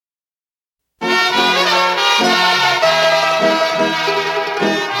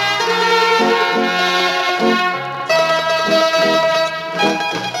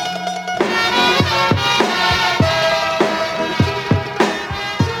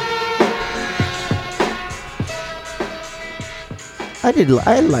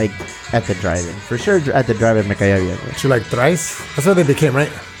I like At the Drive-In. For sure, At the Drive-In me caía bien. She like Thrice. That's what they became,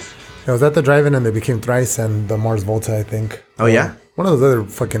 right? It was At the Drive-In and they became Thrice and the Mars Volta, I think. Oh, yeah? One of those other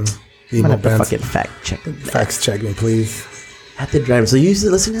fucking I'm emo gonna have to bands. fucking fact check that. Facts check me, please. At the Drive-In. So you used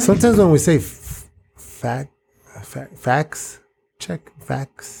to listen to that? Sometimes when we say facts check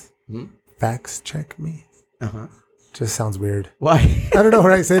me, just sounds weird. Why? I don't know,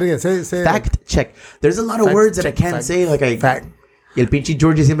 right? Say it again. Say Fact check. There's a lot of Fact words that I check, can't fact- say. Like fact. Y el pinche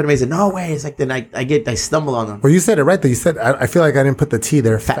Georgie siempre me dice, no way. It's like then I stumble on them. Well, you said it right though. You said I feel like I didn't put the T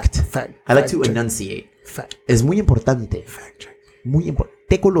there. Fact. I like to enunciate. Fact. Es muy importante. Fact check. Muy importante.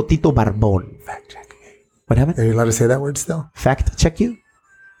 Tecolotito barbón. Fact check me. What happened? Are you allowed to say that word still? Fact check you?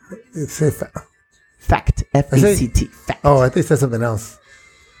 Say fact. Fact. F-A-C-T. Fact. Oh, I think you said something else.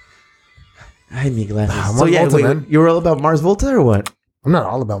 Ay, mi glasses. Mars So yeah, Volta, wait, man. you're all about Mars Volta or what? I'm not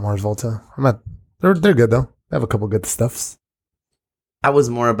all about Mars Volta. I'm not. They're good though. They have a couple good stuffs. I was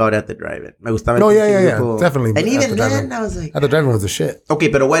more about At the Drive-In. Me gustaba No, el yeah, pinche yeah. grupo. Definitely And At even the then, Drive-In. I was like, At the Drive-In was the shit. okay,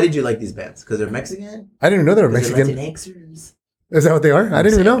 but why did you like these bands? Because they're Mexican? I didn't even know they were 'Cause they're Mexican. Latinxers? Is that what they are? I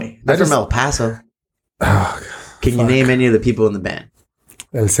didn't even know. They're I from just, El Paso. oh, Can you fuck. name any of the people in the band?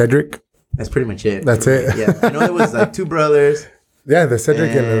 El Cedric. That's pretty much it. That's it. Yeah, I know there was like two brothers. Yeah, the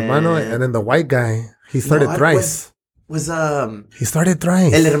Cedric and And- Hermano, and then the white guy. He started No, thrice. Was He started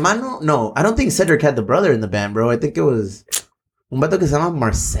thrice. El Hermano? No, I don't think Cedric had the brother in the band, bro. I think it was un vato que se llama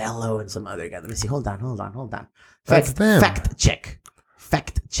Marcelo and some other guy. Let me see. Hold on. That's them. Fact check.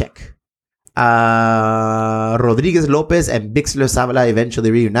 Rodriguez Lopez and Bixler Zavala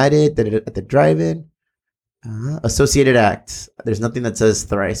eventually reunited at the drive-in. Associated acts. There's nothing that says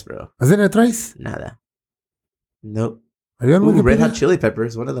thrice, bro. Isn't it thrice? Nada. Nope. Are you on Ooh, Red Wikipedia? Hot Chili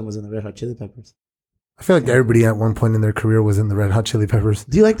Peppers. One of them was in the Red Hot Chili Peppers. I feel like everybody at one point in their career was in the Red Hot Chili Peppers.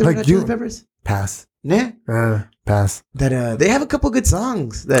 Do you like the Like Red Hot you- Chili Peppers? Pass. Yeah. Pass. That they have a couple good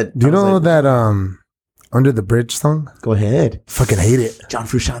songs. That Do you I was know like, that Under the Bridge song? Go ahead. Fucking hate it. John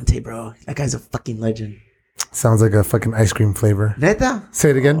Frusciante, bro. That guy's a fucking legend. Sounds like a fucking ice cream flavor. Neta? Say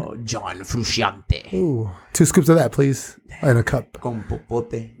it again. Oh, John Frusciante. Ooh. 2 scoops of that, please. In a cup. Con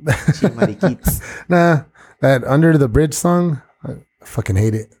popote. Chimariquitas. Nah. That Under the Bridge song, I fucking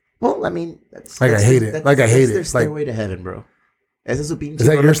hate it. Well, I mean, that's Like, I hate it. Like, I hate that's their it. Like- Stairway to Heaven, bro. Esa es su pinche Is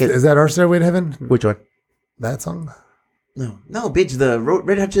that rola que- is that our Stairway to Heaven? Which one? That song? No, bitch. The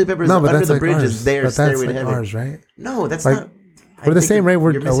Red Hot Chili Peppers No, but Under that's the like Bridge ours. is their But that's Stairway to like Heaven. ours, right? No, that's Like, not. We're the same, right?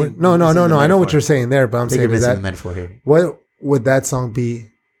 We're no. I know what you're saying there, but I'm You're saying is missing the that metaphor here. what would that song be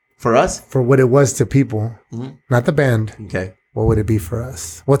For us? for what it was to people, Mhm. not the band? Okay. What would it be for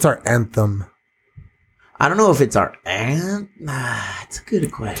us? What's our anthem? I don't know if it's our aunt. It's a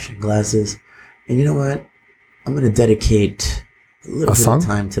good question, Glasses. And you know what? I'm going to dedicate a little A bit song? of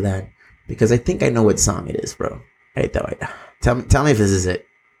time to that because I think I know what song it is, bro. Right that way. Tell me if this is it.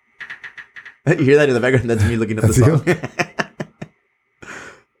 You hear that in the background? That's me looking up That's the you? song.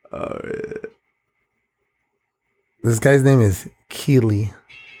 Oh, yeah. This guy's name is Keely.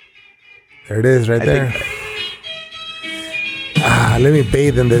 There it is, right I there. think- Let me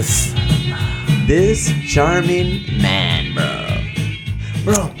bathe in this. This charming man, bro.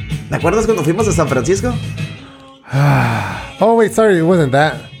 Bro, ¿te acuerdas cuando fuimos a San Francisco? Oh wait, sorry, it wasn't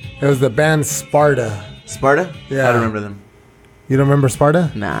that. It was the band Sparta. Sparta? Yeah. I don't remember them. You don't remember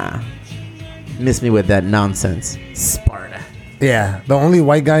Sparta? Nah. Miss me with that nonsense. Sparta. Yeah, the only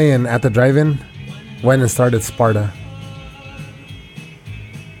white guy in at the drive-in went and started Sparta.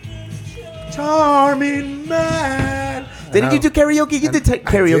 Charming man. Didn't you do karaoke? You did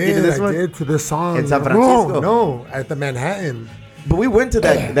karaoke to this I one? did to this song. In San Francisco? No, at the Manhattan. But we went to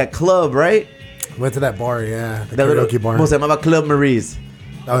that club, right? Went to that bar, yeah, the That little, karaoke bar. ¿Cómo se llamaba? Club Marie's.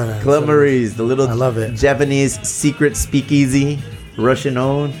 Oh, yeah, Club so- Marie's, the little I love it. Japanese secret speakeasy, Russian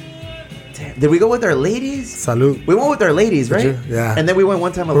owned. Damn. Did we go with our ladies? Salute. We went with our ladies, right? you? Yeah. And then we went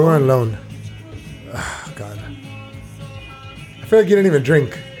one time We were alone. alone. Oh, God. I feel like you didn't even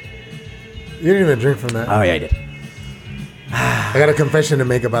drink. You didn't even drink from that. Oh, yeah, I did. I got a confession to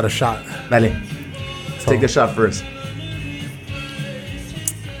make about a shot. Dale. So, Take the shot first.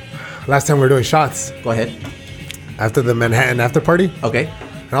 last time we were doing shots Go ahead. after the Manhattan after party, Okay.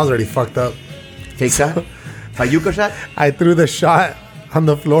 and I was already fucked up. Fake shot. Fayuco shot. I threw the shot on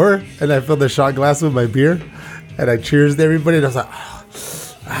the floor, and I filled the shot glass with my beer, and I cheers to everybody, and I was like, oh.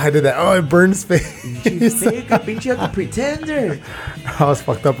 I did that. Oh, it burns face. Fake a pinche a pretender. I was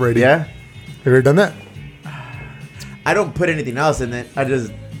fucked up already. Yeah. Have you ever done that? I don't put anything else in it. I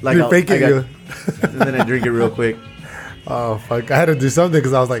just like You fake it, you. and then I drink it real quick. Oh, fuck. I had to do something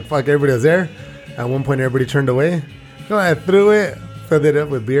because I was like, fuck, everybody was there. At one point, everybody turned away. So I threw it, filled it up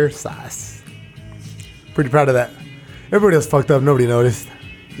with beer sauce. Pretty proud of that. Everybody else fucked up. Nobody noticed.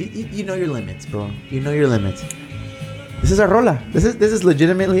 You know your limits, bro. You know your limits. This is our rola. This is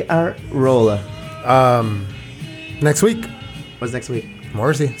legitimately our rola. Next week, What's next week?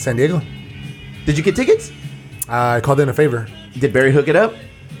 Morrissey, San Diego. Did you get tickets? I called in a favor. Did Barry hook it up?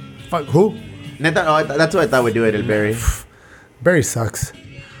 Fuck, who? Neta, that's what I thought we'd do it, El Barry. Barry sucks.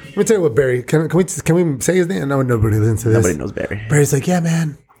 Let me tell you what Barry. Can we say his name? No, nobody listens to this. Nobody knows Barry. Barry's like, yeah,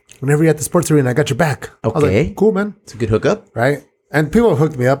 man. Whenever you're at the sports arena, I got your back. I was Okay. like, cool, man. It's a good hookup. Right? And people have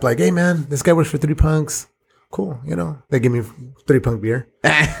hooked me up like, hey, man, this guy works for Three Punks. Cool. You know, they give me 3 Punk beer.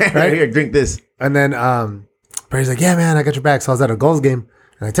 Right here, drink this. And then Barry's like, yeah, man, I got your back. So I was at a Gulls game.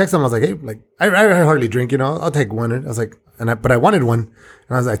 And I texted him. I was like, hey, like, I hardly drink, you know. I'll take one. I was like, but I wanted one.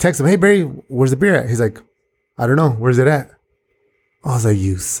 And I texted him, hey, Barry, where's the beer at? He's like, I don't know. Where's it at? I was like,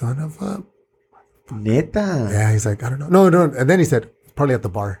 you son of a... Neta. Yeah, he's like, I don't know. No. And then he said, probably at the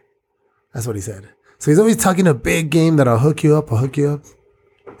bar. That's what he said. So he's always talking a big game that I'll hook you up.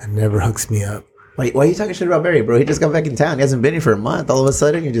 And never hooks me up. Why are you talking shit about Barry, bro? He just got back in town. He hasn't been here for a month. All of a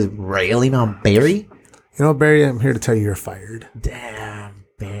sudden, you're just railing on Barry? You know, Barry, I'm here to tell you you're fired. Damn,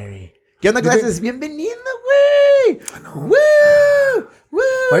 Barry. ¿Qué onda, clases? Bienvenido, güey. I know. Woo!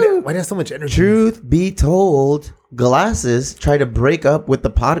 Why do Woo! you have so much energy? Truth be told, Glasses tried to break up with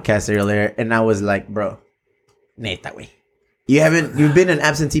the podcast earlier, and I was like, bro, neta, güey. You've been an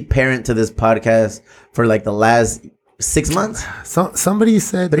absentee parent to this podcast for like the last 6 months? Somebody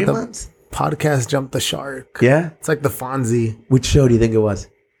said 3 that the months? podcast jumped the shark. Yeah? It's like the Fonzie. Which show do you think it was?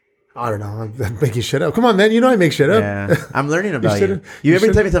 I don't know. I'm making shit up. Come on, man. You know I make shit up. Yeah. I'm learning about you. should've- You you every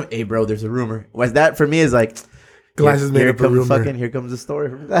should've- time you tell me, hey, bro, there's a rumor. What's that for me is like, Glasses made up a rumor. Here comes the story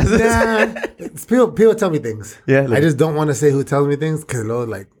from Glasses. Nah, people tell me things. Yeah, like- I just don't want to say who tells me things because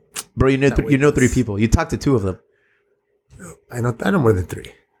like Bro, you know 3 people. You talk to 2 of them. I know more than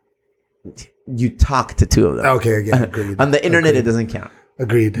 3. You talk to 2 of them. Okay, again, agreed. On the internet, Agreed. it doesn't count.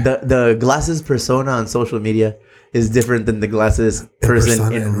 Agreed. The Glasses persona on social media is different than the Glasses person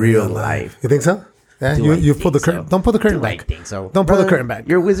Persona in real life. You think so? Yeah, Do I you've pulled the think curtain. so? Don't pull the curtain Do I back. think so? Don't pull the Brother, curtain back.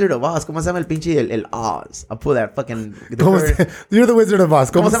 You're Wizard of Oz. ¿Cómo se llama el pinche el Oz? I'll pull that fucking... You're the Wizard of Oz.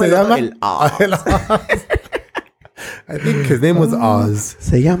 ¿Cómo se llama? El Oz. El Oz. I think his name was Oz.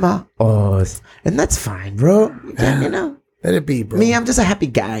 Se llama Oz. And that's fine, bro. You know. Let it be, bro. Me, I'm just a happy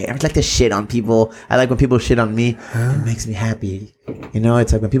guy. I like to shit on people. I like when people shit on me. It makes me happy. You know,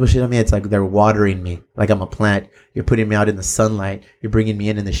 it's like when people shit on me, it's like they're watering me. Like I'm a plant. You're putting me out in the sunlight. You're bringing me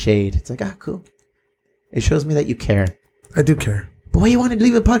in the shade. It's like, cool. It shows me that you care. I do care. But why you want to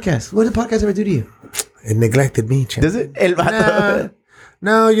leave the podcast? What did the podcast ever do to you? It neglected me, champ. Does it? El vato.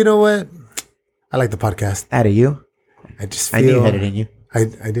 No, you know what? I like the podcast. Out of you? I just feel... I knew you had it in you. I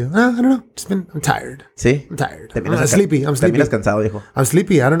do. I don't know. I'm tired. See? I'm tired. Terminas I'm sleepy. I'm sleepy. Terminas cansado, hijo. I'm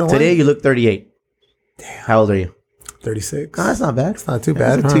sleepy. I don't know why. Today you look 38. Damn. How old are you? 36. No, that's not bad. It's not too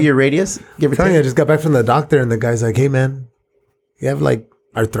bad. It's a 2-year radius. Give or Telling you, I take. just got back from the doctor and the guy's like, hey, man, you have like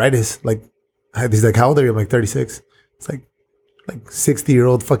arthritis. Like, he's like, how old are you? I'm like 36. It's like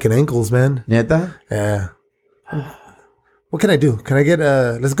 60-year-old fucking ankles, man. Neta? Yeah. What can I do? Can I get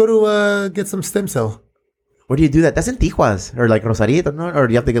let's go to get some stem cell. Where do you do that? That's in Tijuas or like Rosarito, no? Or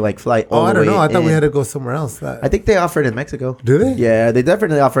do you have to get like fly all Oh, I the don't know. way I thought we in? had to go somewhere else. I think they offer it in Mexico. Do they? Yeah, they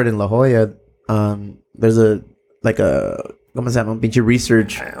definitely offer it in La Jolla. There's a ¿cómo se llama? Un pinche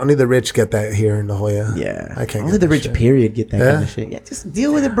research. Only the rich get that here in La Jolla. Yeah. I can't Only get the that rich shit. period get that Yeah? kind of shit. Yeah, just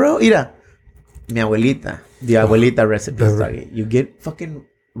deal with it, bro. Mira, mi abuelita. The abuelita recipe. You get fucking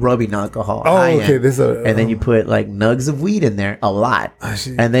rubbing alcohol. Oh, high okay. end, This and then you put like nugs of weed in there, a lot.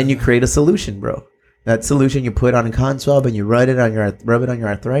 shit. And then you create a solution, bro. That solution you put on a conswab and you rub it on your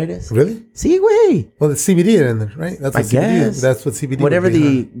arthritis. Really? See, way. Well, it's CBD in there, right? That's what I CBD guess. is. That's what CBD Whatever would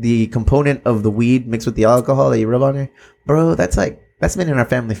be, the component of the weed mixed with the alcohol that you rub on there, bro. That's been in our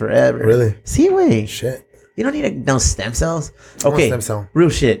family forever. Really? See, way. huh? Shit. You don't need no stem cells. I want Okay, stem cell. real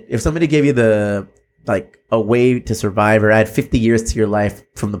shit. If somebody gave you a way to survive or add 50 years to your life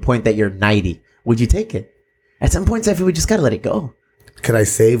from the point that you're 90, would you take it? At some point, I feel we just gotta let it go. Could I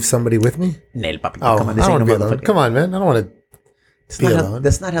save somebody with me? Nel, papi. Oh, Come on, I this don't ain't want to no be alone. motherfucking. Come on, man. I don't want to be alone.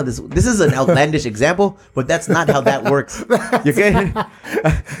 That's not how this. This is an outlandish example, but that's not how that works. You get?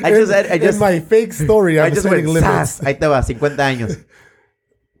 I just in my fake story, I I'm just setting went limits. sas. Ahí te va, 50 años.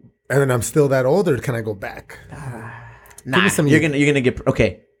 And then I'm still that old, or can I go back? Nah, some you're youth. gonna get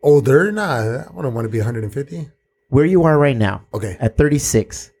okay. Older? Nah, I don't want to be 150. Where you are right now, Okay. at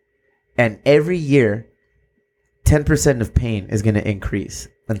 36, and every year, 10% of pain is gonna increase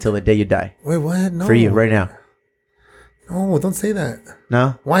until the day you die. Wait, what? No. For you right now. No, don't say that.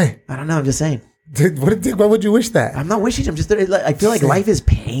 No, Why? I don't know. I'm just saying. Why would you wish that? I'm not wishing. I'm just. I feel like life is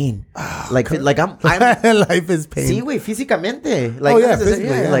pain. Like I'm Life is pain. sí, güey, físicamente. Like, Oh, yeah, not necessarily-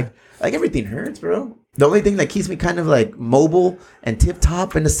 physically, yeah. Like everything hurts, bro. The only thing that keeps me kind of like mobile and tip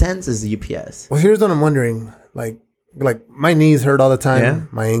top in a sense is the UPS. Well, here's what I'm wondering. Like my knees hurt all the time. Yeah.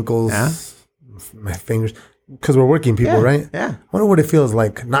 My ankles, Yeah. my fingers. Because we're working people, Yeah, right? yeah. I wonder what it feels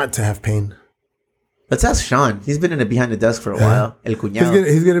like not to have pain. Let's ask Sean. He's been in it behind the desk for a while. El cuñado.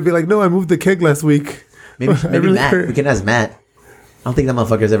 He's gonna be like, no, I moved the keg last week. Maybe I really Matt. hurt. We can ask Matt. I don't think that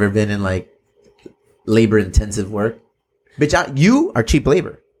motherfucker's ever been in like labor intensive work. Bitch, you are cheap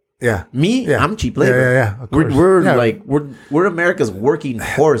labor. Yeah. Me, Yeah. I'm cheap labor. Yeah. Of course. We're Yeah. like we're America's working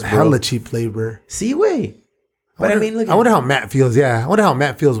force, bro. Hella cheap labor. See, way. But I mean, look. I wonder how Matt feels. Yeah, I wonder how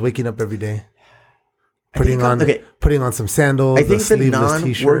Matt feels waking up every day, putting on some sandals, I a think the sleeveless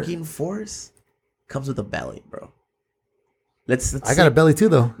t-shirt. non-working force comes with a belly, bro. Let's I got a belly too,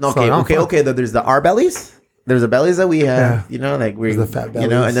 though. No, So okay, I'm fine. okay. There's the our bellies. There's the bellies that we have, Yeah. you know, like we, There's the fat you know,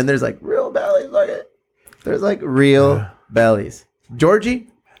 bellies. and then there's like real bellies. Like there's like real bellies. Georgie,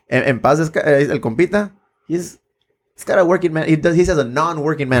 en paz el compita, he's got a working man. He has a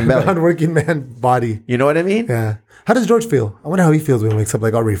non-working man belly. Non-working man body. You know what I mean? Yeah. How does George feel? I wonder how he feels when he wakes up,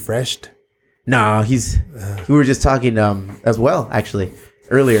 like all refreshed. No, we were just talking as well actually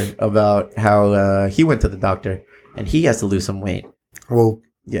earlier about how he went to the doctor and he has to lose some weight. Well,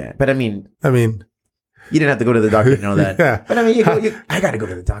 Yeah, but I mean, you didn't have to go to the doctor to know that. Yeah. But I mean, I gotta go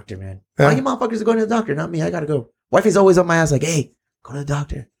to the doctor, man. Yeah. All you motherfuckers are going to the doctor, not me. I gotta go. Wifey's always on my ass, like, hey, go to the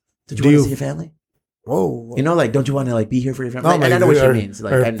doctor. Don't you want to see your family? Whoa. You know, like, don't you want to like be here for your family? No, Like, and I know what she are- means.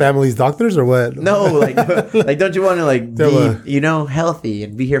 Like, are and- families doctors or what? no, like, like, don't you want to like So, be, healthy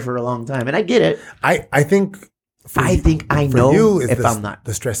and be here for a long time? And I get it. I think. I think I for know you, it's if I'm not.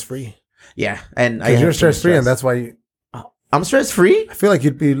 the stress free. Yeah, and Because you're stress free, and that's why I'm stress free. I feel like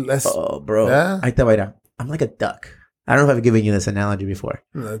you'd be less. Oh, bro. Yeah? I'm like a duck. I don't know if I've given you this analogy before.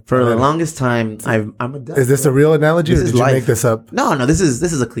 For the longest time, I'm a duck. Is this a real analogy, This or is did you life. make this up? No, this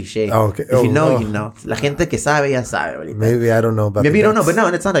is a cliche. Oh, okay. If you know, Oh. you know. La gente que sabe, ya sabe. ahorita. Maybe I don't know about. Maybe the you don't know, ducks. but no,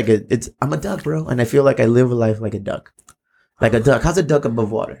 and it's not like I'm a duck, bro. And I feel like I live a life like a duck. Like a duck. How's a duck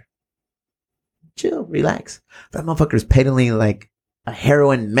above water? Chill, relax. That motherfucker's pedaling like a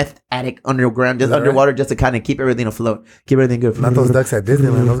heroin meth addict underground, just Is that underwater, just to kind of keep everything afloat, keep everything good. Not those ducks at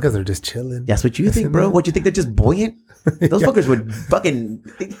Disneyland. Those guys are just chilling. That's what you think, Isn't bro. that- What you think they're just buoyant? Those Yeah. fuckers would fucking.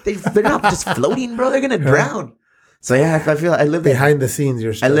 They're not just floating, bro. They're gonna drown. So yeah, I feel I live that. Behind the scenes,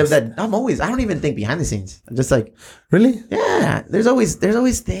 you're. I live stressed. that. I don't even think behind the scenes. I'm just like, Really? yeah. There's always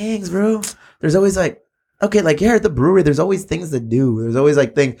things, bro. There's always like, okay, like here at the brewery, there's always things to do. There's always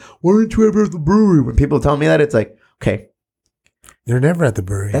like things. Why aren't you ever at the brewery? When people tell me that, it's like, okay, You're never at the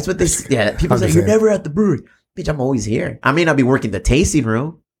brewery. that's what they. Yeah, people I'm say just you're saying. never at the brewery. Bitch, I'm always here. I may not be working the tasting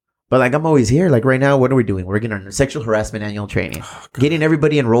room, but like I'm always here. Like right now, what are we doing? We're working on sexual harassment annual training, getting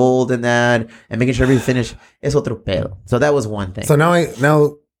everybody enrolled in that, and making sure everybody finish. Es otro pedo. So that was one thing. So now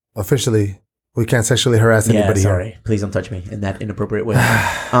officially we can't sexually harass yeah, anybody here. sorry. Please don't touch me in that inappropriate way.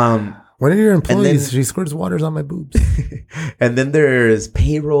 One of your employees, then- she squirts waters on my boobs. And then there's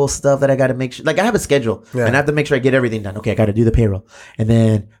payroll stuff that I got to make sure. Like I have a schedule, Yeah. and I have to make sure I get everything done. Okay, I got to do the payroll, and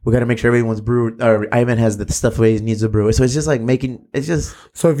then we got to make sure everyone's brewed. Or Ivan has the stuff where he needs to brew. So it's just like making. It's just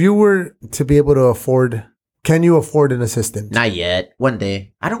So if you were to be able to afford, can you afford an assistant? not yet. One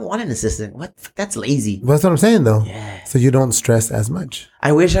day, I don't want an assistant. What? That's lazy. Well, that's what I'm saying, though. Yeah. So you don't stress as much.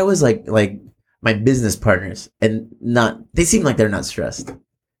 I wish I was like my business partners, and not. They seem like they're not stressed.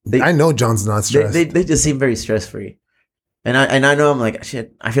 I know John's not stressed. They just seem very stress free. And I know I'm like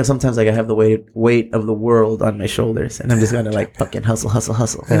shit. I feel sometimes like I have the weight of the world on my shoulders, and I'm just gonna like fucking hustle,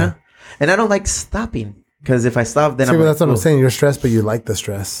 you know. And I don't like stopping because if I stop, then See, I'm. but Like, that's what I'm "Whoa." saying. You're stressed, but you like the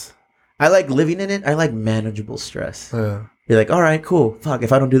stress. I like living in it. I like manageable stress. Yeah. You're like, all right, cool. Fuck,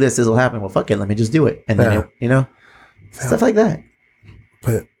 if I don't do this, this will happen. Well, fuck it. Let me just do it, and then Yeah. stuff like that.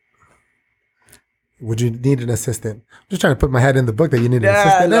 But would you need an assistant? I'm just trying to put my head in the book that you need an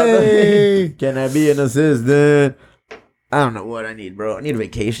assistant. Hey! Can I be an assistant? I don't know what I need, bro. I need a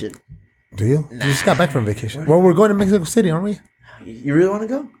vacation. Do you? You just got back from vacation. Well, we're going to Mexico City, aren't we? You really want to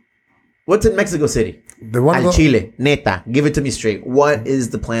go? What's in Mexico City? They want to Al go. Chile, neta. Give it to me straight. What is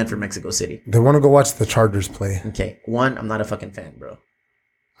the plan for Mexico City? They want to go watch the Chargers play. Okay, one, I'm not a fucking fan, bro.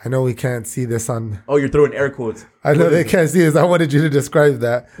 I know we can't see this on. Oh, you're throwing air quotes. I know they can't see this. I wanted you to describe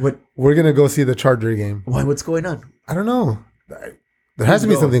that. What? We're gonna go see the Charger game. Why? What's going on? I don't know. There has to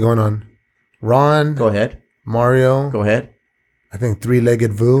be going? something going on. Ron, Go ahead. Mario, Go ahead. I think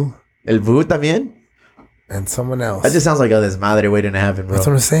three-legged Vu, El Vu también? and someone else. That just sounds like a desmadre waiting to happen, bro. That's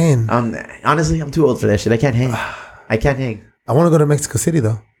what I'm saying. Honestly, I'm too old for that shit. I can't hang. I can't hang. I want to go to Mexico City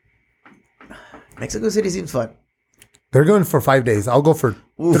though. Mexico City seems fun. They're going for 5 days. I'll go for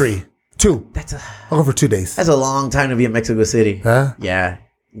Oof. 3. 2. That's a I'll go for 2 days. that's a long time to be in Mexico City. Huh? Yeah.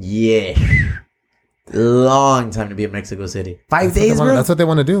 Long time to be in Mexico City. 5 days, bro. That's what they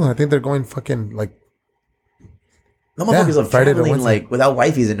want to do. I think they're going fucking like. No motherfuckers love Friday to traveling Wednesday. like without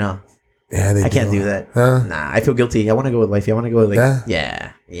wifeys and now. Yeah, they I can't do that. Huh? Nah, I feel guilty. I want to go with wifey. I want to go with like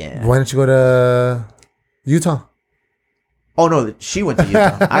yeah. Why don't you go to Utah? Oh no, she went to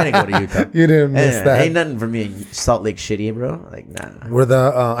Utah. I didn't go to Utah. You didn't miss Yeah, that. ain't nothing for me in Salt Lake City, bro. Like nah. Were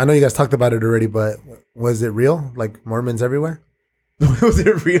the I know you guys talked about it already, but was it real? Like Mormons everywhere? Was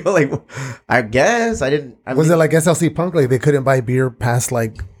it real? Like I guess I didn't. Was it like SLC Punk? Like they couldn't buy beer past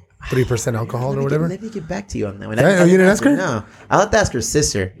like 3% alcohol or whatever? Let me get back to you on that one. Yeah, you didn't ask her? No, I'll have to ask her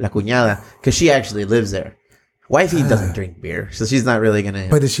sister, La Cuñada, because she actually lives there. Wifey doesn't drink beer, so she's not really gonna.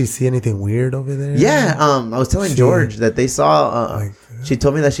 But did she see anything weird over there? Yeah, I was telling George that they saw. She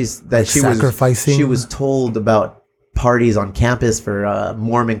told me that she sacrificing? She was told about parties on campus for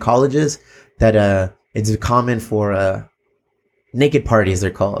Mormon colleges that it's common for naked parties. They're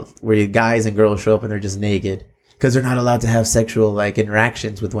called, where guys and girls show up and they're just naked because they're not allowed to have sexual like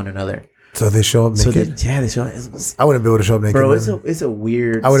interactions with one another. So they show up naked? They show up. I wouldn't be able to show up naked. Bro, man. it's a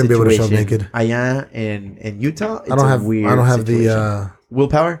weird. I wouldn't be able to show up situation. naked. Allá in Utah, it's I don't have. weird I don't have situation. the.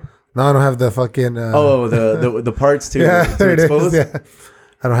 Willpower. No, I don't have the fucking. The parts to yeah, there it expose. is. Yeah.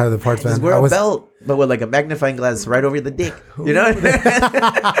 I don't have the parts, man. Just wear a belt, but with like a magnifying glass right over the dick. You know?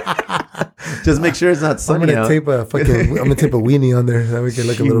 Just make sure it's not I'm sunny gonna out. tape a weenie on there so that we can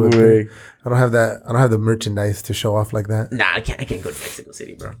look a little bit. Big. I don't have that. I don't have the merchandise to show off like that. Nah, I can't go to Mexico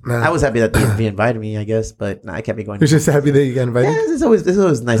City, bro. Nah. I was happy that they invited me, I guess, but nah, I can't be going. You're just happy that you got invited. Yeah, it's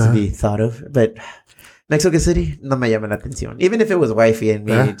always nice to be thought of, but Mexico City no me llama la atención. Even if it was wifey and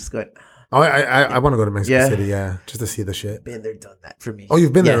me, just going. Oh, I want to go to Mexico Yeah. City, yeah, just to see the shit. Been there, done that for me. Oh,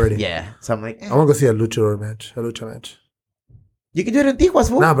 you've been there already? Yeah. So I'm like, I want to go see a lucha match. You can do it in Tijuana,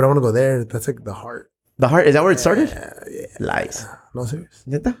 fool. Nah, but I want to go there. That's like the heart. The heart, is that where it started? Yeah. Lies. No, serious.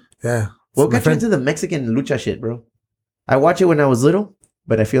 Neta? Yeah. What So my got you into the Mexican lucha shit, bro? I watched it when I was little,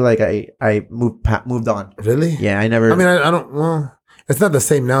 but I feel like I moved on. Really? Yeah, I never. I mean, I don't. Well, it's not the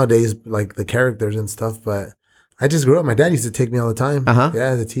same nowadays, like the characters and stuff. But I just grew up. My dad used to take me all the time. Uh-huh.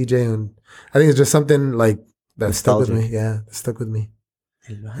 Yeah, the TJ, and I think it's just something like that stuck with Nostalgic. me. Yeah, that stuck with me.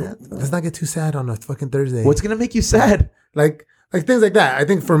 Let's not get too sad on a fucking Thursday. What's gonna make you sad? like things like that? I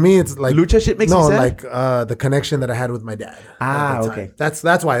think for me, it's like Lucha shit makes you sad. like the connection that I had with my dad. Ah, at the okay. time.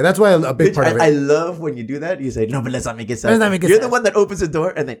 That's why a big Bitch, part of it. I love when you do that. You say, "No, but let's not make it sad." Let's not make it You're sad. the one that opens the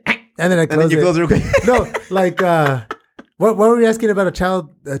door and then and then I and then close you it. close it real quick. No, like what were you asking about a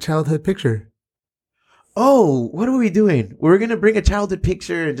childhood picture? Oh, what are we doing? We're gonna bring a childhood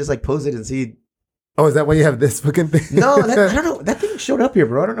picture and just like pose it and see. Oh, is that why you have this fucking thing? No, I don't know. That thing showed up here,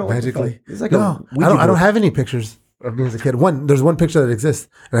 bro. I don't know. What Magically. the fuck. It's like No, a I don't have any pictures of me as a kid. There's one picture that exists,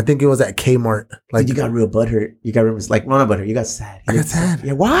 and I think it was at Kmart. Like Dude, you got real butthurt. You got real like no, not butthurt. You got sad. I got sad.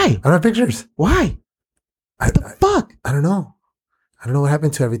 Yeah, why? I don't have pictures. Why? What the fuck? I don't know. I don't know what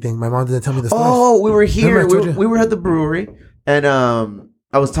happened to everything. My mom didn't tell me the story. Oh, we were here. Remember I told you? We were at the brewery, and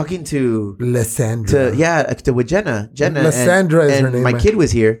I was talking to Lysandra. with Jenna. Lysandra is and her name. my kid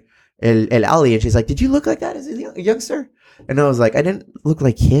was here, El Ali, and she's like, "Did you look like that as a youngster?" And I was like, "I didn't look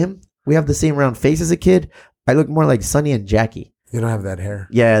like him. We have the same round face as a kid. I look more like Sonny and Jackie." You don't have that hair.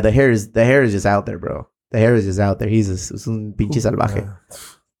 Yeah, the hair is just out there, bro. The hair is just out there. He's un pinche salvaje.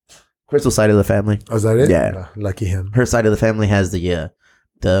 Crystal's side of the family. Oh, is that it? Yeah. Lucky him. Her side of the family has the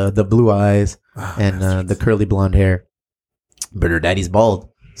blue eyes and the curly blonde hair, but her daddy's bald.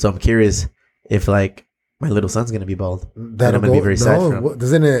 So I'm curious if like my little son's gonna be bald. That'll I'm gonna be very sad for him.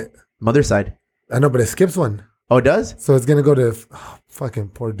 Doesn't it? Mother's side. I know, but it skips one. Oh, it does? So it's gonna go to fucking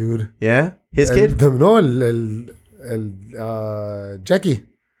poor dude. Yeah, his kid. Jackie.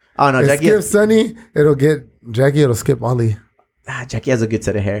 Oh no, It Jackie. skips Sonny. It'll get Jackie. It'll skip Ollie. Jackie has a good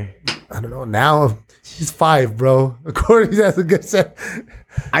set of hair. I don't know. Now he's 5, bro. According, he has a good set.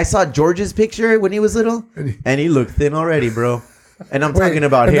 I saw George's picture when he was little, and he looked thin already, bro. And I'm talking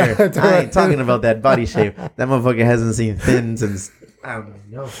about hair. I ain't talking about that body shape. That motherfucker hasn't seen thin since I don't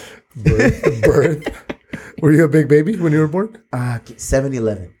know. Birth. Were you a big baby when you were born?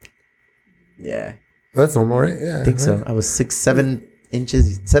 7'11". Yeah, That's normal, right? Yeah, I think so. I was 7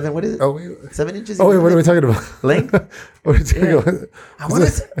 inches. 7. What is it? Oh wait. 7 inches. Oh wait. What are we talking about? Length? What are we talking about?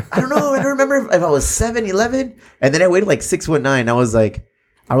 I don't know. I don't remember if I was 7'11", and then I weighed like 6'9". I was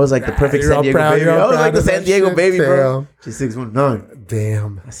like the perfect You're San all Diego proud, baby. you're all I was like proud the of San that Diego shit, baby, bro. Sam. She's 6'9".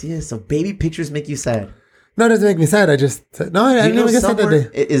 Damn. I see it. So baby pictures make you sad. No, it doesn't make me sad. I just I never guess that day.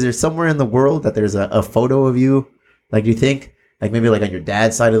 Is there somewhere in the world that there's a photo of you? Like, do you think, like maybe like on your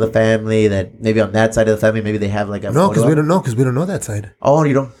dad's side of the family, that maybe on that side of the family, maybe they have like a No, photo because we don't know. Because we don't know that side. Oh,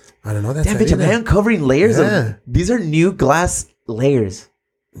 you don't? I don't know that. Damn, bitch, am I uncovering layers Yeah. these are new glass layers.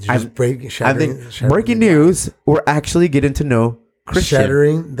 Just shattering Breaking news, we're actually getting to know Christian.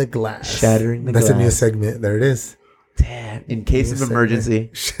 Shattering the glass. Shattering the That's a new glass. segment. There it is. Damn, in case of emergency,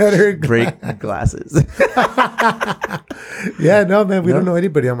 Shattering break glasses. Yeah, no, man. We No? don't know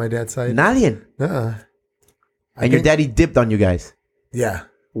anybody on my dad's side. Nadie. Uh-uh. And your daddy dipped on you guys. Yeah.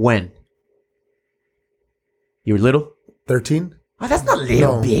 When? You were little? 13? Oh, that's not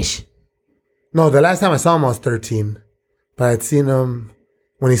little, No. bitch. No, the last time I saw him, I was 13. But I'd seen him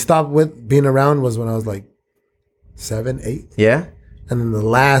when he stopped with being around was when I was like 7, 8. Yeah? And then the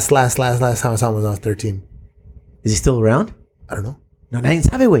last time I saw him was when I was 13. Is he still around? I don't know. No, nadie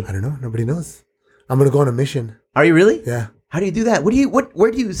sabe, güey. I don't know. Nobody knows. I'm going to go on a mission. Are you really? Yeah. How do you do that? Where do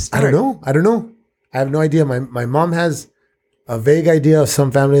you I start? don't know. I have no idea. My mom has a vague idea of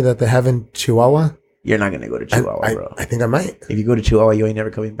some family that they have in Chihuahua. You're not going to go to Chihuahua, bro. I think I might. If you go to Chihuahua, you ain't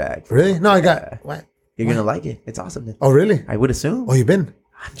never coming back. Really? No, I got... What? You're going to like it. It's awesome. Then. Oh, really? I would assume. Oh, you've been?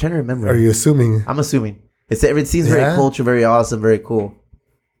 I'm trying to remember. Are you assuming? I'm assuming. It seems very Yeah. culture, very awesome, very cool.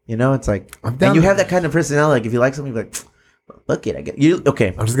 You know, it's like... I'm down. And you have that kind of personality. Like, if you like something, you're like, look it. I get you. Okay.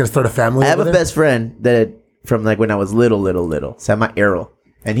 I'm just going to start a family I have over a there? best friend that from like when I was little. Sama Errol.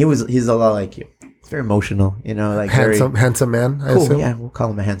 And he's a lot like you. It's very emotional, you know, like Handsome man, I cool. assume. Yeah, we'll call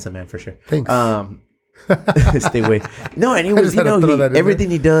him a handsome man for sure. Thanks. Stay away. No, and he I was, just had to throw that in everything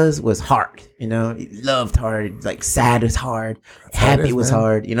he does was hard. You know, he loved hard. Like sad is hard. Happy is, was man.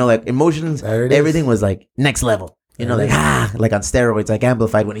 hard. You know, like emotions. There it is. Everything was like next level. You know, There like it like on steroids, like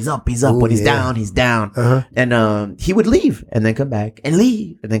amplified. When he's up, he's up. Ooh, when he's yeah. down, he's down. Uh-huh. And he would leave and then come back and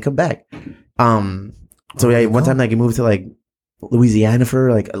leave and then come back. So yeah, one time like he moved to like Louisiana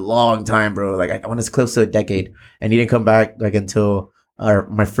for like a long time, bro. Like I want to close to a decade, and he didn't come back like until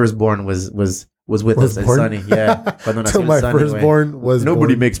my firstborn was with Was us. And born? Sonny, yeah. Cuando nació Till el my Sonny, güey. firstborn was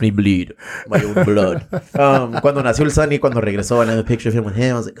Nobody born. makes me bleed my own blood. Cuando nació el Sonny, cuando regresó, and I have a picture of him with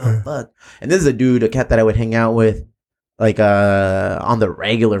him. I was like, oh fuck. And this is a cat that I would hang out with, like on the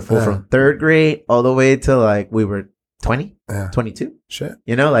regular, from 3rd grade all the way to like we were 20, Yeah. 22. Shit.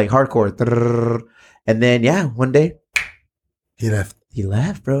 You know, like hardcore. Trrr. And then yeah, one day He left. he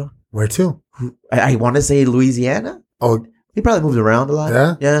left, bro. Where to? I want to say Louisiana. Oh, He probably moved around a lot.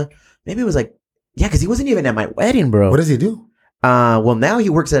 Yeah? Yeah. Maybe it was like, yeah, because he wasn't even at my wedding, bro. what does he do? Well, now he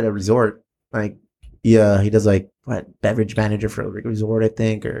works at a resort. Like, yeah, he does like beverage manager for a resort, I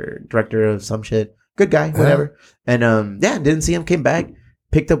think, or director of some shit. Good guy, whatever. And didn't see him. Came back,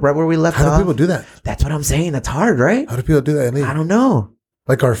 picked up right where we left How off. do people do that? That's what I'm saying. That's hard, right? How do people do that and leave? I don't know.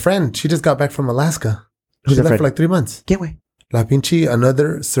 Like our friend, she just got back from Alaska. Who's She that left friend? for like 3 months. Can't wait. La Pinche,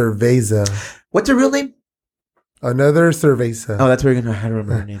 another cerveza. What's her real name? Another cerveza. Oh, that's where you're gonna. I don't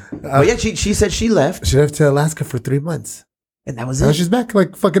remember her name. But yeah, she said she left, She left to Alaska for 3 months. and that was Now it. she's back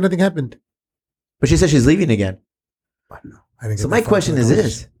like fucking nothing happened. But she said she's leaving again. I didn't So get my that question far. is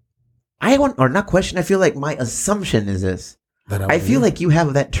this: not question. I feel like my assumption is this. That I feel like you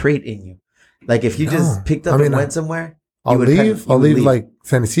have that trait in you. Like if you No. just picked up I mean, and went somewhere, I'll you would leave. kind of- you I'll would leave like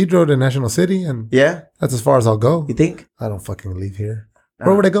San Isidro to National City, and yeah. that's as far as I'll go. You think? I don't fucking leave here.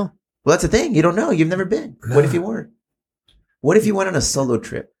 Where would I go? Well, that's the thing. You don't know. You've never been. What if you weren't? What if you went on a solo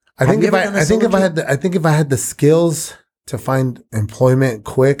trip? I think you if ever done a I think solo if I trip? had the skills to find employment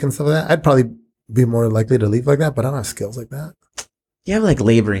quick and stuff like that, I'd probably be more likely to leave like that. But I don't have skills like that. You have like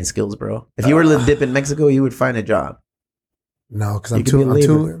laboring skills, bro. If you were to dip in Mexico, you would find a job. No, because You I'm could be a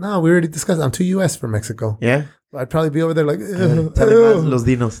laborer. No, we already discussed. I'm too US for Mexico. Yeah. I'd probably be over there like. Tell me más, los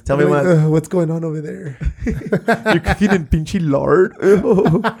dinos. Tell me like, más. what's going on over there? You're cooking in pinchy lard.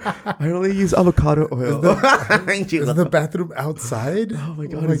 I only use avocado oil. Is the bathroom outside? Oh my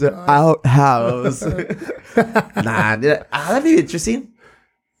god, it's an outhouse. Nah, that'd be interesting.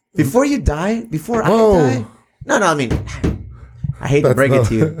 Before you die, before Whoa. I die. No, I mean, I hate to That's break no- it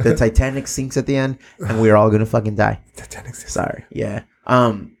to you. The Titanic sinks at the end, and we're all gonna fucking die. Titanic's Sorry. Yeah.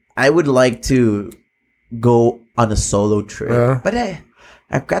 I would like to go on a solo trip, Yeah. but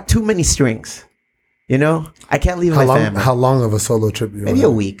I've got too many strings. You know, I can't leave my family. How long of a solo trip? Maybe a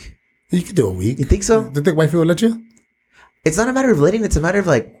week. You could do a week. You think so? Do you think wifey will let you? It's not a matter of letting. It's a matter of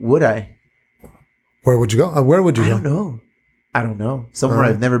like, would I? Where would you go? Where would you I go? don't know. Somewhere Uh-huh.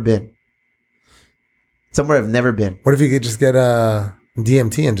 I've never been. Somewhere I've never been. What if you could just get a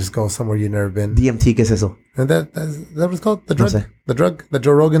DMT and just go somewhere you've never been? DMT, ¿qué es eso? And that what it's called? The No drug? sé. The drug that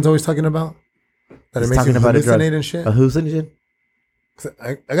Joe Rogan's always talking about? That He's it makes you talking about a drug. hallucinate and shit? A hallucinogen?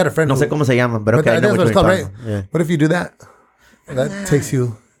 I got a friend No who- sé cómo se llama, but okay, I But know that's what it's you're called, talking about. Yeah. What if you do that? That takes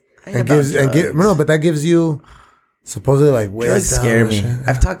you I ain't and about drugs. no, but that gives you supposedly like way Drugs scare me.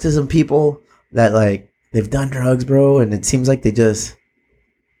 I've talked to some people that like they've done drugs, bro, and it seems like they just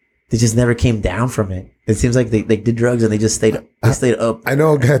they just never came down from it. It seems like they did drugs and they just stayed up. I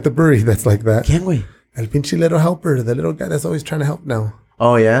know a guy at the brewery that's like that. Can we? El pinche little helper, the little guy that's always trying to help now.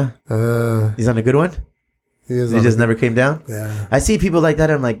 Oh yeah, Uh, he's on a good one. he is He on just a- never came down. yeah. I see people like that.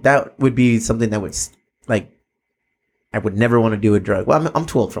 And I'm like, that would be something that would like, I would never want to do a drug. Well, I'm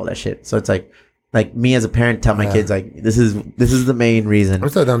too old for all that shit. So it's like me as a parent tell my Yeah. kids like, this is the main reason. I'm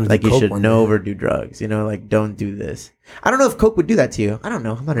still down to Like do you coke should one never day, do drugs. You know, like don't do this. I don't know if coke would do that to you. I don't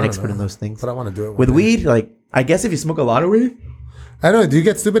know. I'm not an I don't expert know. in those things. but I want to do it one With day. weed, like I guess if you smoke a lot of weed I don't know. Do you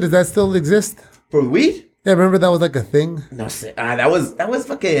get stupid? Does that still exist? for weed, Yeah, remember that was like a thing. no, that was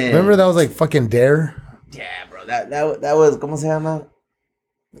fucking. Remember that was like fucking dare. Yeah, bro. That was ¿cómo se llama?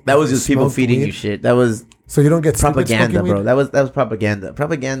 That was just people Smoked feeding weed? you shit. That was So you don't get stupid propaganda, smoking bro. weed? That was propaganda.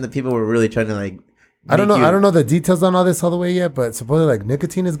 Propaganda. People were really trying to like. I don't know. make you- I don't know the details on all this all the way yet, but supposedly like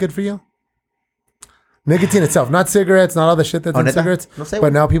nicotine is good for you. Nicotine itself, not cigarettes, not all the shit that's Oh, in neta? cigarettes. No sé,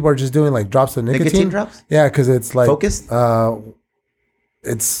 But güey. now people are just doing like drops of nicotine. Nicotine drops? Yeah, because it's like Focused?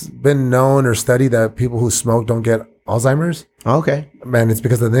 it's been known or studied that people who smoke don't get Alzheimer's. Oh, okay. Man, it's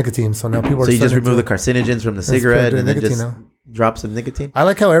because of the nicotine. So now people are So you just starting remove to- the carcinogens from the put cigarette the and then nicotine just now. drop some nicotine. I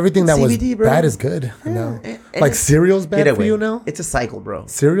like how everything that was CBD, bro. bad is good. now. and Like it's- cereal's bad Get for away. you now. It's a cycle, bro.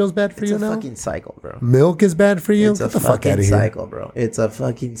 Cereal's bad for It's you a now. fucking cycle, bro. Milk is bad for you. It's a Get the fuck out fucking of here. cycle, bro. It's a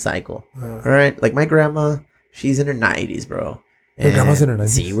fucking cycle. All right, like my grandma, she's in her 90s, bro. Your grandma's in her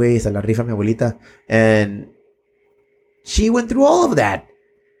 90s? Sí, güey, se la rifa mi abuelita. And she went through all of that.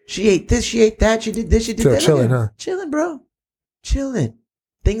 She ate this, she ate that, she did this, she did So that. chilling, Look at- huh? Chilling, bro. Chilling.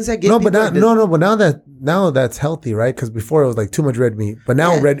 Things that get No, but people now, like this- but now that's healthy, right? Because before it was like too much red meat, but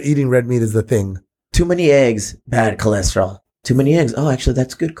now Yeah. eating red meat is the thing. Too many eggs, bad cholesterol. Too many eggs. Oh, actually,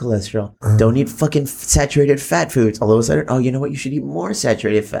 that's good cholesterol. Don't eat fucking saturated fat foods. All of a sudden, oh, you know what? You should eat more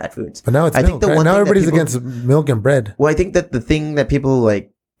saturated fat foods. But now it's I think milk. the Right? one Now thing that everybody's people- against milk and bread. Well, I think that the thing that people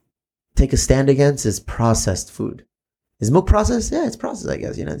like take a stand against is processed food. Is milk processed? Yeah, it's processed, I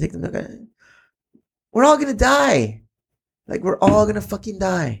guess. You know, take the milk. We're all gonna die. Like we're all gonna fucking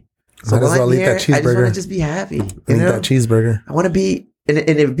die. So Might as while well I'm eat here, that I just want cheeseburger. to just be happy. You Eat know? that cheeseburger. I want to be, and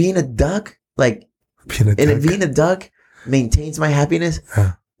if being a duck, like, Peanut and if duck. being a duck maintains my happiness,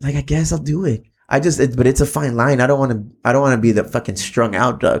 Yeah. like I guess I'll do it. But it's a fine line. I don't want to be the fucking strung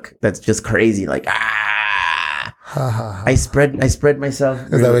out duck that's just crazy. Like Ha, ha, ha. I spread myself.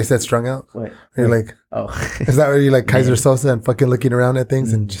 Is that why you said strung out? What? You're like, Oh, is that where you like Kaiser Sosa and fucking looking around at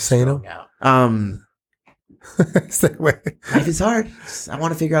things and just saying them? out. Say, wait. Life is hard. I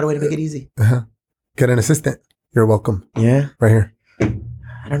want to figure out a way to make it easy. Get an assistant. You're welcome. Yeah. Right here.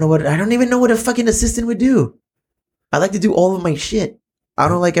 I don't even know what a fucking assistant would do. I like to do all of my shit. I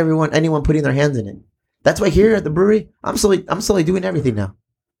don't like anyone putting their hands in it. That's why here at the brewery, I'm slowly doing everything now.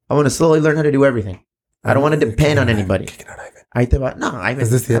 I want to slowly learn how to do everything. I don't want to depend on anybody. Kicking out Ivan. I thought, no, Ivan. Is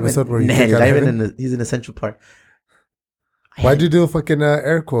this the Ivan- episode where you Nah, kick out Ivan he's an essential part. Why'd you do fucking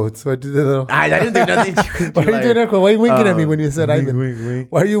air quotes? Why'd you do the I didn't do nothing. Why are you doing air quotes? Why are you winking at me when you said wink, Ivan? wink.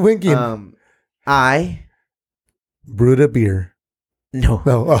 Why are you winking? I Brewed a beer. no.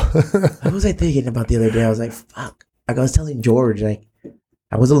 No. Oh. What was I thinking about the other day? I was like, fuck. Like I was telling George, like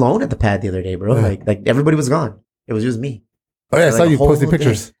I was alone at the pad the other day, bro. Yeah. Like everybody was gone. It was just me. Oh yeah, I Like saw a you whole posting day.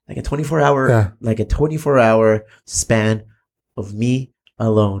 pictures. Like a 24-hour, Yeah. like a 24-hour span of me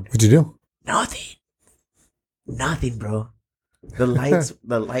alone. What'd you do? Nothing, bro. The lights,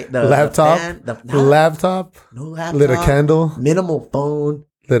 the Laptop? the fan, no, Laptop. no laptop, Lit a candle. minimal phone.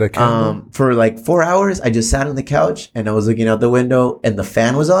 Lit a candle. For like 4 hours, I just sat on the couch and I was looking out the window and the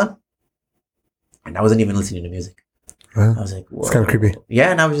fan was on, and I wasn't even listening to music. Huh? I was like, whoa. It's kinda creepy.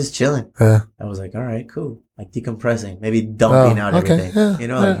 Yeah, and I was just chilling. Yeah. I was like, all right, cool. Like decompressing, maybe dumping Oh, out okay, everything. yeah, You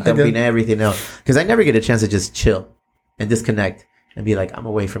know, yeah, like I dumping get it. everything out. Because I never get a chance to just chill and disconnect and be like, I'm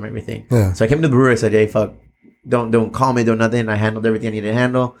away from everything. Yeah. So I came to the brewery. I said, hey, fuck, don't call me, don't nothing. I handled everything I needed to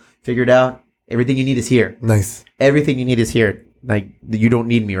handle. Figured out everything you need is here. Nice. Everything you need is here. Like you don't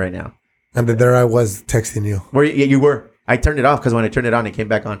need me right now. And then there I was texting you. Where you were? I turned it off because when I turned it on, it came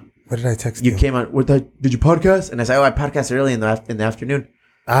back on. What did I text You you? came on. Did you podcast? And I said, oh, I podcasted early in the afternoon.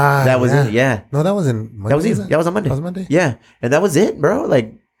 Ah, That was yeah. it. Yeah. No, that wasn't Monday. That was you. it? That was on Monday. That was Monday? Yeah. And that was it, bro.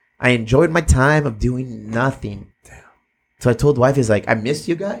 Like, I enjoyed my time of doing nothing. Damn. So I told wife, is like, I missed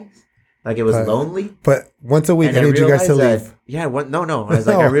you guys. Like, it was But- lonely. But once a week, And I need you guys to realized leave. that- yeah. No. I was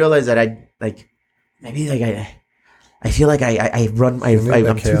like, I realized that I feel like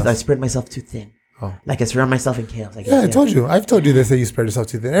I spread myself too thin. Oh. Like I surround myself in chaos. Like, Yeah, I told you. I've told you this, that you spread yourself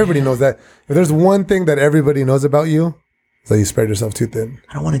too thin. Everybody knows that. If there's one thing that everybody knows about you, it's that you spread yourself too thin.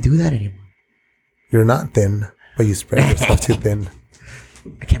 I don't want to do that anymore. You're not thin, but you spread yourself too thin.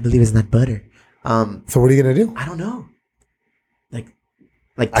 I can't believe it's not butter. So what are you going to do? I don't know.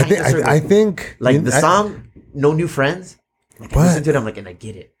 Like I tight in a circle. think like the song "No New Friends." Like, I listen to it, I'm like, and I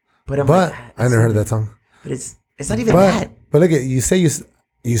get it. But I never heard that song. But it's not even that. But look at you say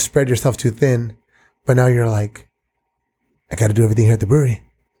you spread yourself too thin, but now you're like, I got to do everything here at the brewery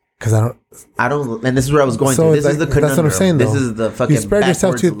because I don't. And this is where I was going to. This is the conundrum. That's what I'm saying. This is the fucking. You spread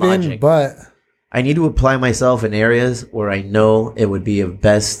yourself too thin, logic. but I need to apply myself in areas where I know it would be of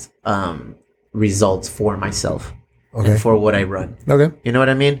best results for myself and for what I run. Okay, you know what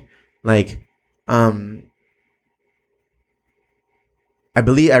I mean? Like, I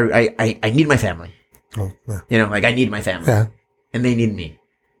believe I need my family. Oh, yeah. You know, like I need my family. Yeah. And they need me.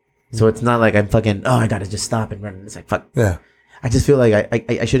 So it's not like I'm fucking, I gotta just stop and run. It's like, fuck. Yeah. I just feel like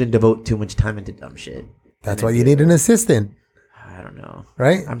I shouldn't devote too much time into dumb shit. That's why you need an assistant. I don't know.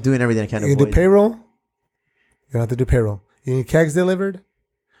 Right? I'm doing everything I can to You avoid do payroll? You don't have to do payroll. You need kegs delivered?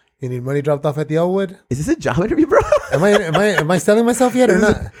 You need money dropped off at the Elwood? Is this a job interview, bro? Am I selling myself yet or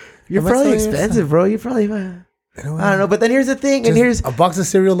not? You're probably expensive, bro. You're probably... I don't know, but then here's the thing, and here's a box of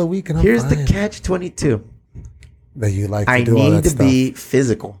cereal a week, and here's the catch-22 that you like. To I do all need that to be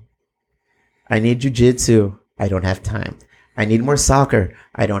physical. I need jujitsu. I don't have time. I need more soccer.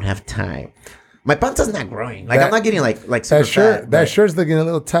 I don't have time. My panza's not growing. Like I'm not getting like super fat. That shirt's looking a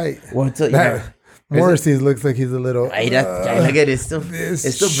little tight. What's up? Morrissey's looks like he's a little. Look at it. It's still breathes.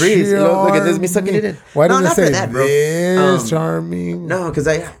 Look at this. Me sucking it in. Why didn't it say that, bro? This charming? No, because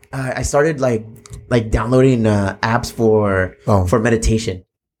I started like downloading apps for meditation.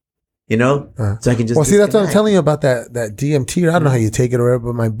 You know, so I can just. Well, see, that's what I'm telling you about that DMT. I don't know how you take it or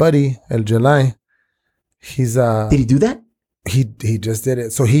whatever, but my buddy El Jalai, he's Did he do that? He just did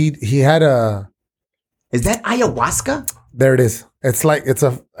it. So he had a. Is that ayahuasca? There it is. It's like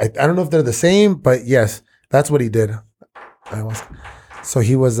I don't know if they're the same, but yes, that's what he did. So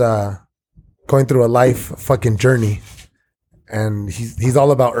he was going through a life fucking journey, and he's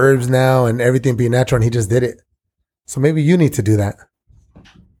all about herbs now and everything being natural, and he just did it. So maybe you need to do that.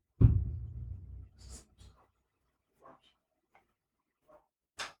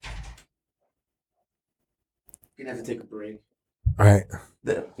 You're gonna have to take a break. All right.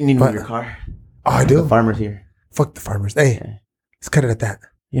 You need to move your car. Oh, I do. The farmer's here. Fuck the farmers. Hey, let's cut it at that.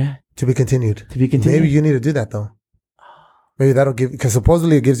 Yeah. To be continued. Maybe you need to do that though. Maybe that'll give, because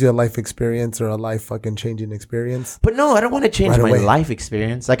supposedly it gives you a life experience or a life fucking changing experience. But no, I don't want to change my life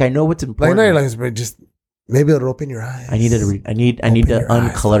experience. Like I know what's important. Like, no, your life experience, just maybe it'll open your eyes. I need to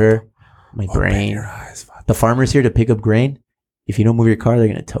unclutter my brain. Your eyes, the farmer's here to pick up grain. If you don't move your car, they're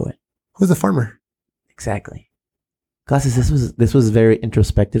gonna tow it. Who's the farmer? Exactly. Glasses, this was very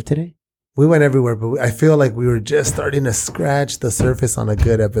introspective today. We went everywhere, but I feel like we were just starting to scratch the surface on a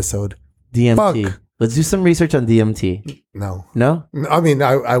good episode. DMT. Fuck. Let's do some research on DMT. No. No? I mean,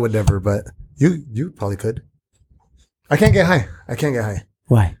 I would never, but you probably could. I can't get high.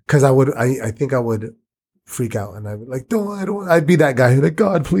 Why? Because I think I would freak out, and I would like, I'd be that guy who's like,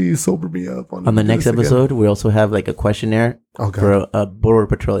 God, please sober me up. On the next episode, we also have like a questionnaire for a Border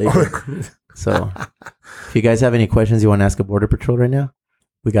Patrol agent. So if you guys have any questions you want to ask a Border Patrol right now,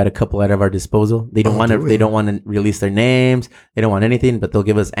 we got a couple at our disposal. They don't want to release their names. They don't want anything, but they'll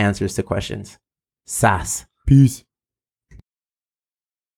give us answers to questions. Sass. Peace.